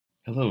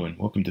Hello and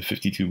welcome to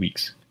 52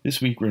 Weeks.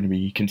 This week we're going to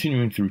be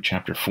continuing through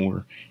Chapter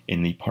 4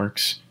 in the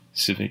Parks,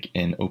 Civic,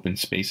 and Open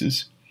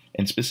Spaces.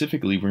 And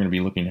specifically we're going to be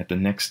looking at the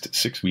next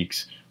 6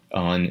 weeks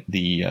on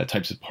the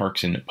types of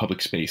parks and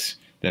public space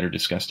that are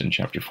discussed in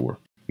Chapter 4.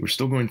 We're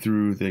still going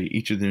through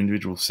each of the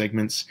individual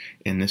segments,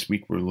 and this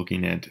week we're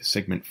looking at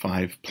Segment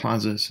 5,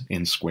 Plazas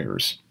and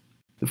Squares.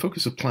 The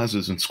focus of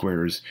plazas and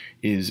squares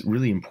is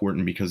really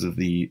important because of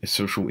the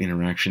social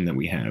interaction that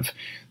we have.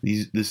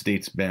 This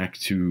dates back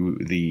to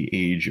the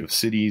age of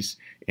cities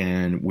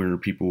and where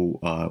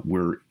people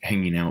were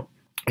hanging out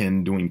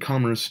and doing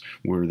commerce,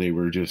 where they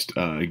were just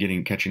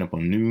catching up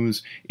on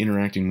news,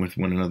 interacting with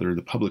one another.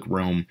 The public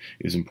realm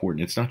is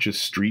important. It's not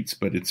just streets,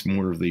 but it's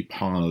more of the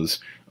pause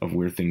of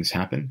where things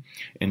happen.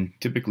 And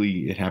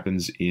typically it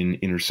happens in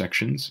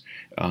intersections,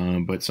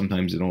 but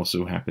sometimes it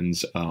also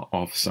happens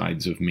off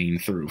sides of main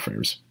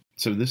thoroughfares.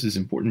 So this is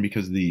important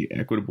because of the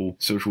equitable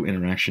social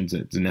interactions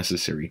that's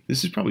necessary.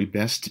 This is probably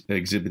best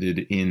exhibited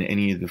in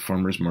any of the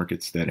farmers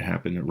markets that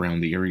happen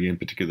around the area, in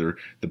particular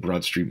the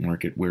Broad Street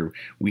Market, where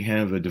we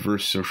have a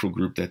diverse social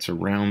group that's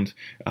around,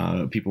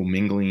 people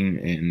mingling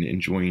and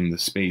enjoying the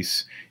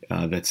space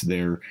that's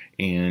there,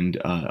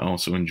 and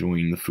also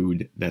enjoying the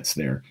food that's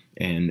there.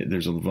 And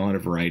there's a lot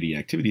of variety of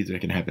activities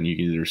that can happen. You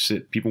can either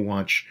sit, people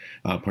watch,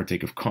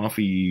 partake of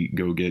coffee,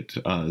 go get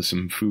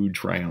some food,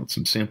 try out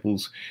some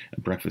samples,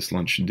 breakfast,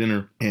 lunch,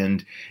 dinner.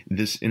 And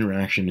this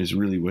interaction is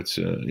really what's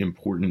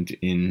important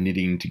in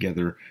knitting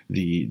together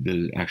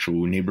the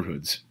actual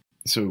neighborhoods.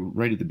 So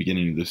right at the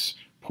beginning of this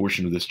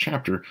portion of this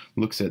chapter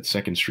looks at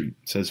 2nd Street.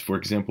 It says, for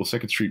example,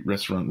 2nd Street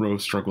Restaurant Row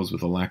struggles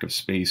with a lack of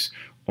space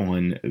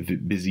on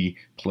busy,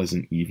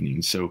 pleasant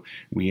evenings. So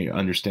we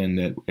understand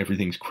that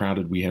everything's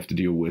crowded. We have to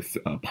deal with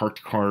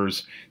parked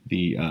cars.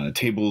 The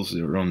tables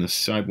are on the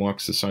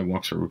sidewalks. The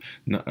sidewalks are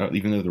not,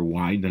 even though they're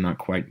wide, they're not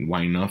quite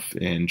wide enough,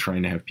 and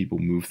trying to have people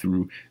move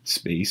through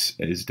space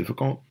is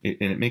difficult. And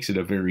it makes it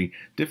a very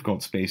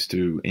difficult space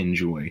to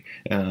enjoy.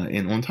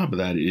 And on top of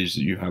that is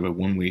you have a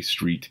one-way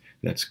street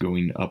that's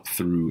going up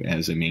through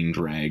as a main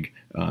drag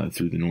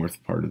through the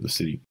north part of the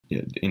city.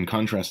 In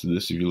contrast to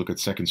this, if you look at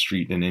 2nd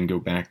Street and then go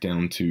back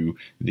down to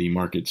the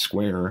Market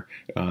Square,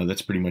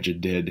 that's pretty much a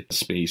dead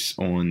space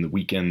on the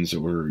weekends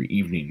or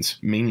evenings,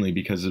 mainly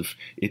because of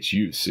its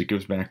use. It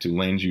goes back to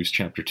Land Use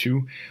Chapter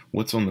 2.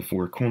 What's on the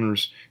four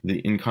corners?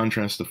 In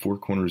contrast, the four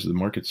corners of the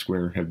Market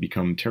Square have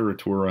become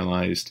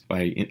territorialized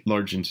by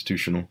large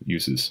institutional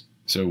uses.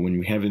 So when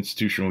we have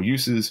institutional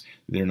uses,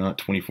 they're not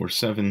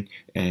 24/7,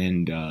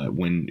 and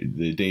when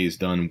the day is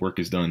done, work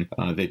is done,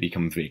 they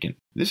become vacant.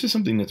 This is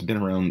something that's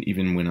been around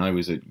even when I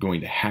was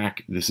going to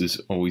Hack. This has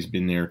always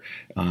been there.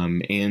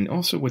 And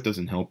also what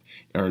doesn't help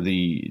are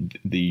the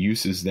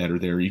uses that are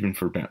there even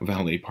for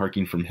valet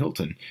parking from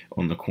Hilton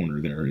on the corner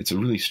there. It's a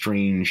really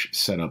strange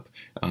setup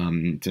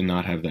to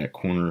not have that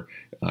corner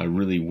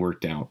really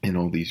worked out in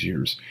all these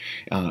years.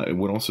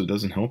 What also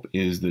doesn't help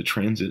is the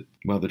transit.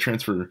 Well, the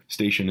transfer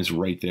station is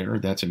right there.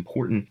 That's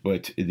important,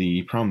 but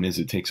the problem is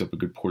it takes up a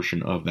good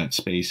portion of that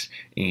space,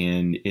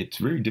 and it's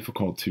very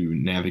difficult to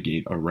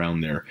navigate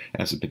around there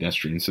as a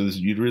pedestrian. So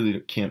you really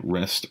can't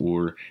rest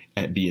or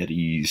be at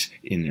ease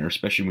in there,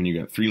 especially when you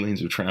got 3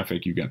 lanes of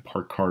traffic, you've got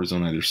parked cars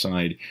on either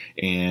side,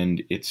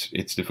 and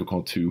it's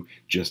difficult to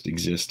just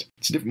exist.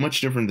 It's much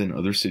different than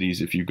other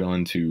cities if you've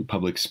gone to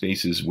public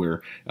spaces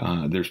where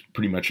there's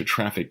pretty much a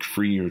traffic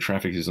free, or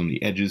traffic is on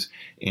the edges,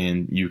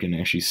 and you can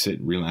actually sit,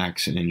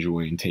 relax, and enjoy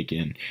and take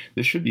in.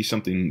 This should be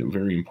something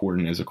very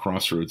important as a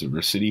crossroads of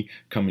our city,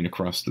 coming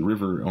across the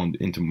river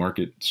into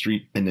Market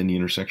Street, and then the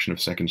intersection of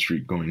 2nd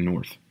Street going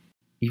north.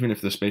 Even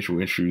if the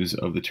spatial issues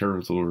of the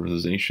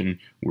territorialization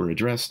were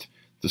addressed,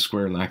 the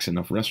square lacks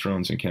enough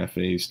restaurants and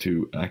cafes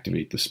to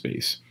activate the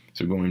space.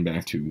 So going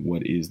back to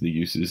what is the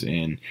uses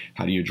and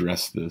how do you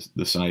address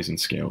the size and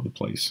scale of the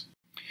place.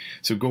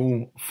 So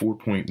goal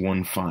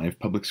 4.15,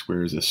 public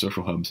squares as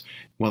social hubs.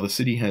 While the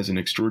city has an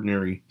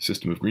extraordinary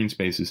system of green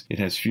spaces, it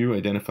has few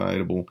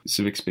identifiable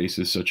civic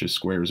spaces such as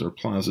squares or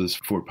plazas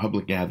for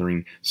public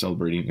gathering,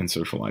 celebrating, and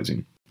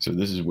socializing. So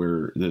this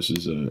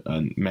is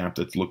a map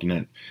that's looking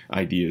at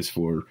ideas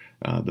for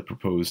the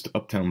proposed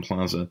Uptown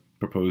Plaza,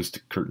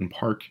 proposed Curtin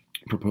Park,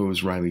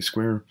 proposed Riley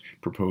Square,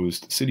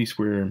 proposed City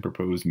Square, and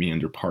proposed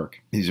Meander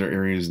Park. These are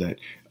areas that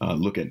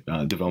look at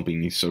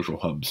developing these social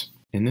hubs.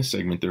 In this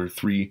segment, there are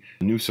 3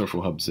 new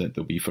social hubs that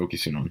they'll be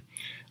focusing on.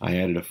 I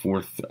added a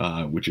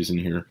 4th, which is in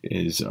here,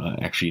 is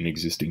actually an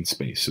existing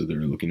space. So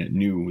they're looking at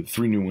the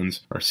 3 new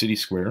ones are City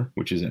Square,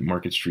 which is at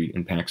Market Street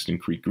and Paxton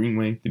Creek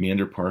Greenway. The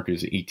Meander Park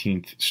is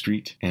 18th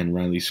Street, and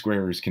Riley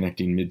Square is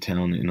connecting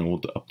Midtown and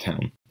Old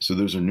Uptown. So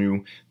those are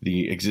new.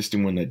 The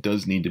existing one that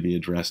does need to be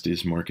addressed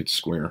is Market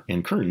Square.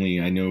 And currently,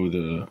 I know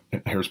the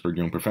Harrisburg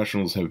Young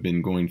Professionals have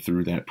been going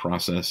through that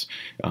process,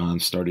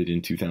 started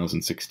in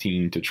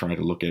 2016 to try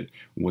to look at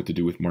what to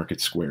do with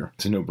Market Square.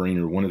 It's a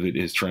no-brainer. One of it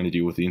is trying to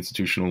deal with the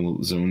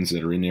institutional zones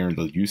that are in there and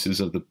the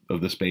uses of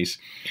the space,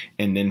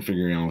 and then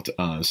figuring out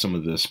some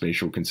of the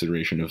spatial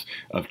consideration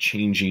of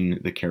changing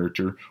the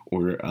character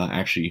or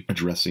actually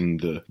addressing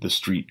the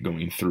street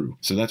going through.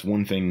 So that's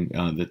one thing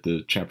that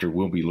the chapter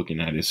will be looking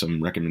at, is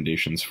some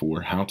recommendations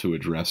for how to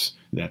address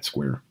that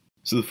square.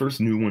 So the first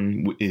new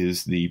one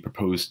is the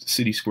proposed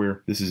city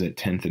square. This is at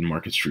 10th and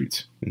Market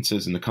Streets. It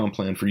says, in the comp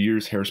plan, for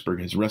years, Harrisburg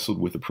has wrestled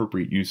with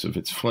appropriate use of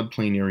its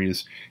floodplain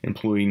areas.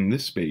 Employing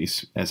this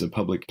space as a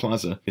public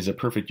plaza is a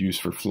perfect use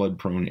for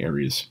flood-prone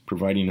areas,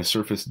 providing a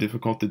surface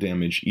difficult to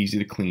damage, easy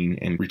to clean,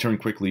 and return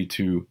quickly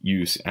to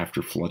use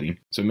after flooding.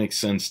 So it makes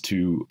sense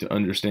to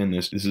understand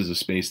this. This is a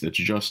space that's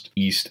just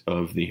east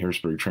of the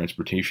Harrisburg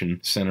Transportation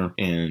Center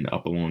and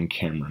up along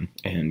Cameron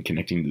and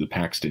connecting to the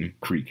Paxton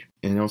Creek.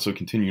 And also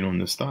continuing on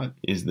this thought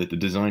is that the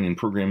design and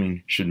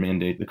programming should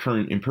mandate the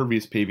current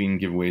impervious paving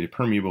give way to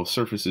permeable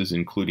surfaces,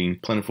 including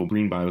plentiful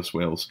green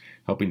bioswales,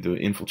 helping to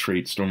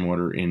infiltrate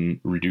stormwater and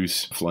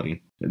reduce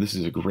flooding. This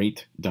is a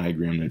great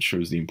diagram that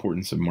shows the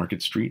importance of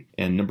Market Street.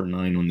 And number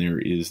 9 on there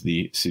is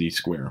the city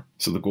square.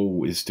 So the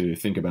goal is to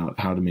think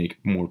about how to make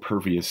more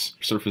pervious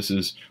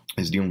surfaces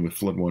as dealing with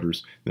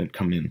floodwaters that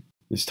come in.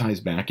 This ties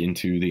back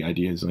into the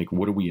ideas like,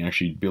 what are we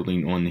actually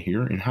building on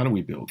here and how do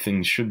we build?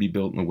 Things should be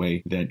built in a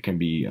way that can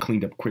be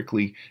cleaned up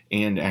quickly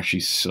and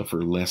actually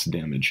suffer less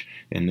damage.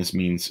 And this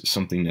means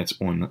something that's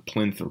on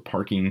plinth or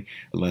parking,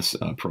 less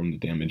prone to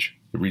damage,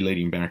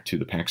 relating back to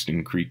the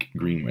Paxton Creek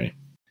Greenway.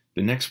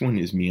 The next one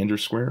is Meander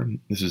Square.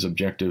 This is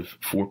objective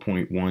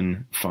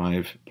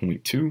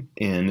 4.15.2,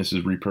 and this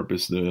is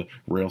repurpose the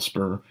rail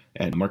spur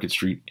at Market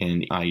Street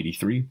and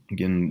I-83.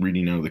 Again,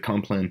 reading out of the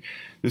comp plan,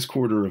 this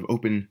corridor of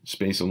open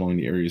space along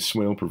the area's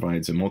swale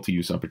provides a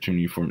multi-use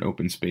opportunity for an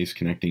open space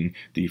connecting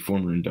the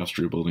former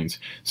industrial buildings.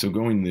 So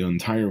going the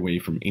entire way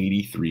from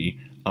 83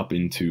 up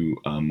into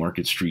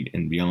Market Street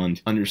and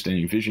beyond,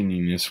 understanding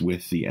visioning this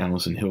with the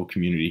Allison Hill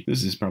community.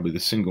 This is probably the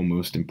single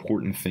most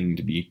important thing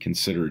to be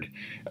considered.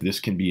 This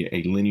can be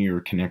a linear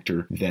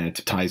connector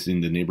that ties in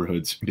the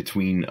neighborhoods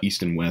between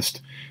east and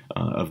west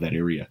of that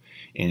area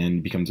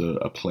and becomes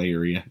a play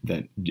area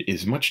that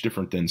is much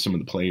different than some of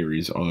the play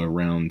areas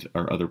around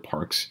our other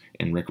parks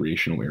and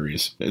recreational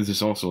areas.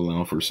 This also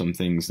allows for some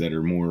things that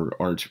are more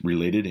art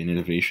related and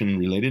innovation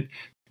related.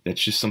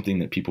 That's just something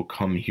that people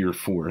come here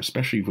for,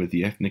 especially with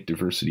the ethnic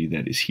diversity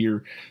that is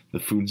here, the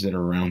foods that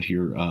are around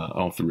here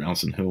all through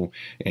Allison Hill,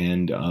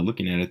 and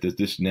looking at it, that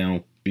this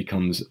now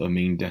becomes a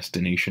main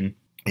destination.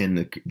 And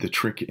the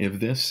trick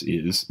of this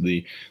is,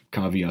 the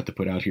caveat to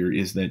put out here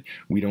is that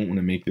we don't want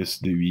to make this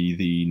be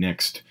the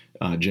next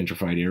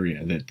gentrified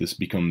area, that this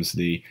becomes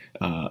the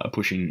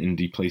pushing and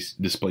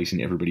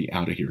displacing everybody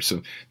out of here.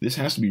 So this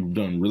has to be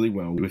done really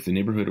well with the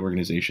neighborhood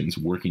organizations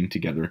working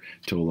together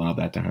to allow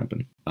that to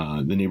happen.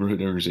 The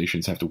neighborhood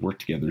organizations have to work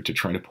together to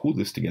try to pull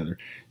this together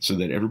so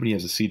that everybody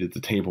has a seat at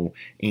the table,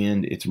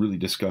 and it's really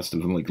discussed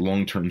of like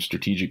long-term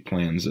strategic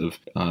plans of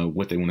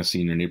what they want to see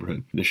in their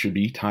neighborhood. This should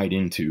be tied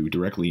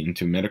directly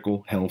into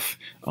medical, health,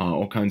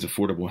 all kinds of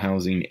affordable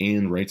housing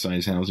and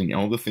right-size housing.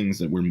 All the things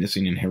that we're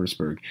missing in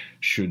Harrisburg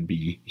should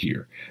be here.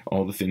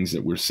 All the things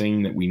that we're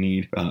saying that we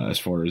need as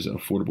far as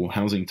affordable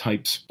housing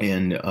types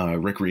and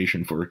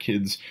recreation for our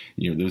kids.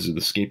 You know, those are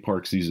the skate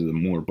parks. These are the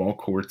more ball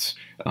courts,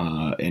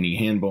 any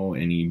handball,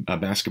 any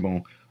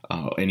basketball.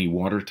 Any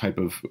water type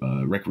of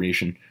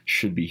recreation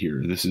should be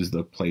here. This is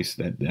the place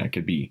that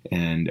could be,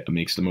 and it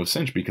makes the most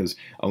sense because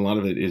a lot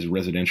of it is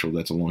residential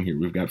that's along here.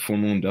 We've got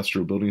formal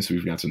industrial buildings, so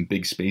we've got some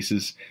big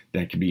spaces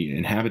that could be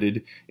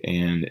inhabited,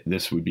 and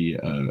this would be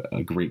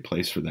a great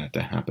place for that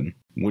to happen.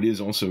 What is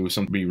also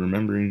something to be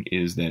remembering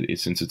is that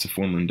since it's a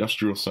former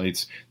industrial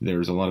sites,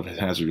 there's a lot of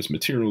hazardous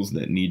materials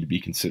that need to be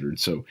considered.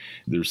 So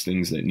there's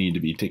things that need to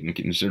be taken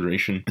into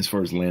consideration as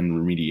far as land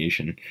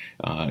remediation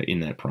in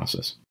that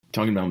process.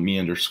 Talking about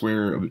Meander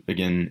Square,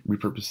 again,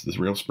 repurpose this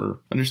rail spur.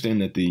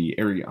 Understand that the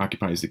area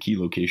occupies the key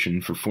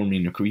location for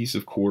forming a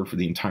cohesive core for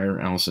the entire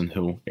Allison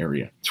Hill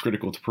area. It's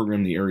critical to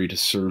program the area to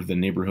serve the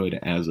neighborhood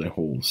as a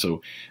whole.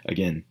 So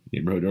again,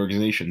 neighborhood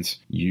organizations,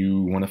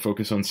 you want to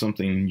focus on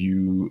something,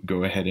 you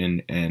go ahead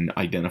and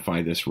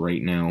identify this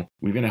right now.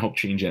 We've got to help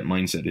change that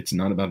mindset. It's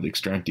not about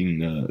extracting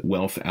the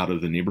wealth out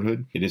of the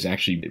neighborhood. It is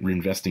actually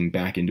reinvesting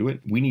back into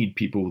it. We need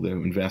people to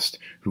invest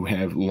who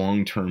have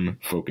long-term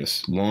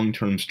focus,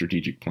 long-term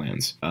strategic plans.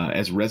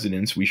 As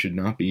residents, we should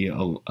not be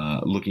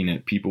looking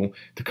at people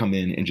to come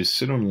in and just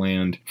sit on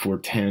land for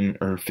 10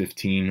 or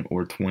 15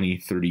 or 20,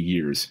 30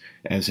 years,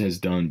 as has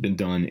been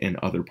done in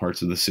other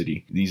parts of the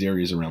city. These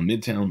areas around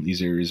Midtown,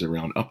 these areas areas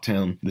around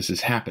Uptown. This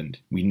has happened.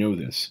 We know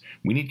this.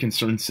 We need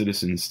concerned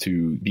citizens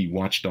to be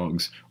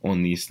watchdogs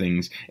on these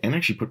things and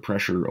actually put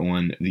pressure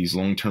on these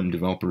long-term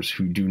developers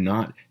who do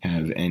not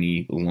have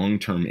any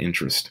long-term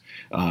interest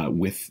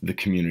with the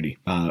community.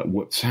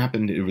 What's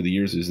happened over the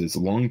years is this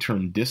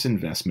long-term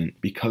disinvestment,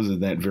 because of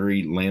that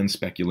very land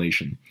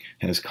speculation,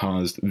 has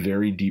caused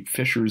very deep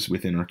fissures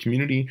within our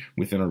community,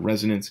 within our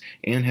residents,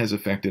 and has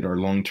affected our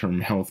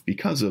long-term health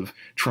because of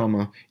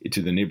trauma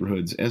to the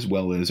neighborhoods as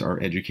well as our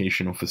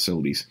educational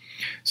facilities.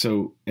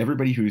 So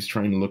everybody who's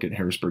trying to look at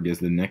Harrisburg as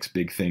the next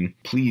big thing,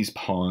 please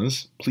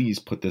pause, please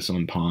put this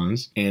on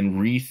pause and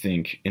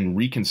rethink and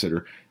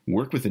reconsider.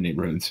 Work with the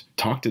neighborhoods,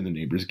 talk to the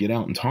neighbors, get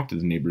out and talk to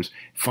the neighbors,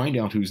 find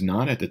out who's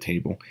not at the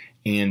table,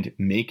 and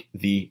make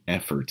the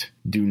effort.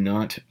 Do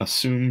not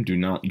assume, do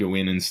not go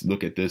in and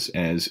look at this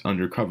as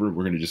undercover.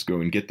 We're going to just go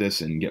and get this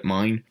and get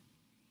mine.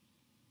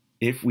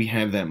 If we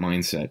have that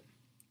mindset,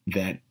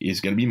 that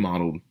is going to be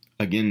modeled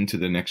again to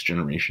the next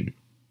generation.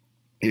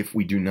 If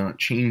we do not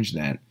change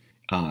that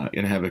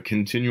and have a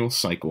continual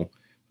cycle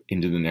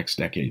into the next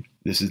decade.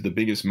 This is the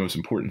biggest, most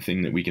important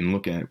thing that we can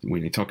look at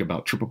when we talk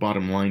about triple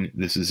bottom line.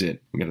 This is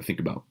it. We got to think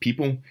about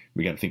people.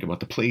 We got to think about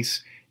the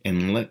place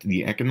and let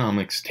the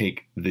economics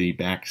take the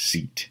back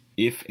seat.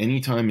 If any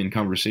time in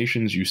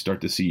conversations you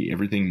start to see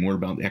everything more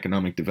about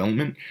economic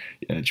development,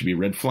 it should be a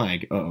red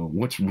flag.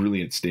 What's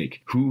really at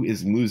stake? Who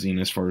is losing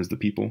as far as the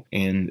people,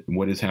 and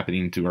what is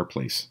happening to our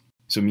place?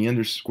 So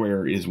Meander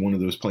Square is one of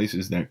those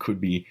places that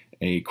could be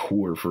a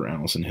core for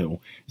Allison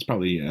Hill. It's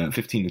probably a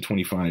 15 to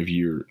 25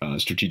 year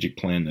strategic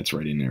plan that's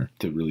right in there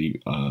to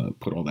really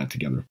put all that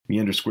together.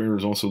 Meander Square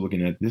is also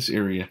looking at this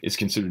area is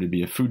considered to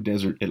be a food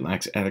desert. It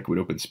lacks adequate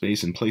open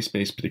space and play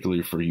space,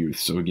 particularly for youth.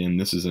 So again,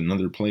 this is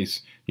another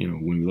place,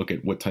 when we look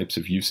at what types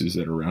of uses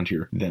that are around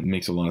here, that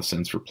makes a lot of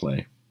sense for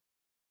play.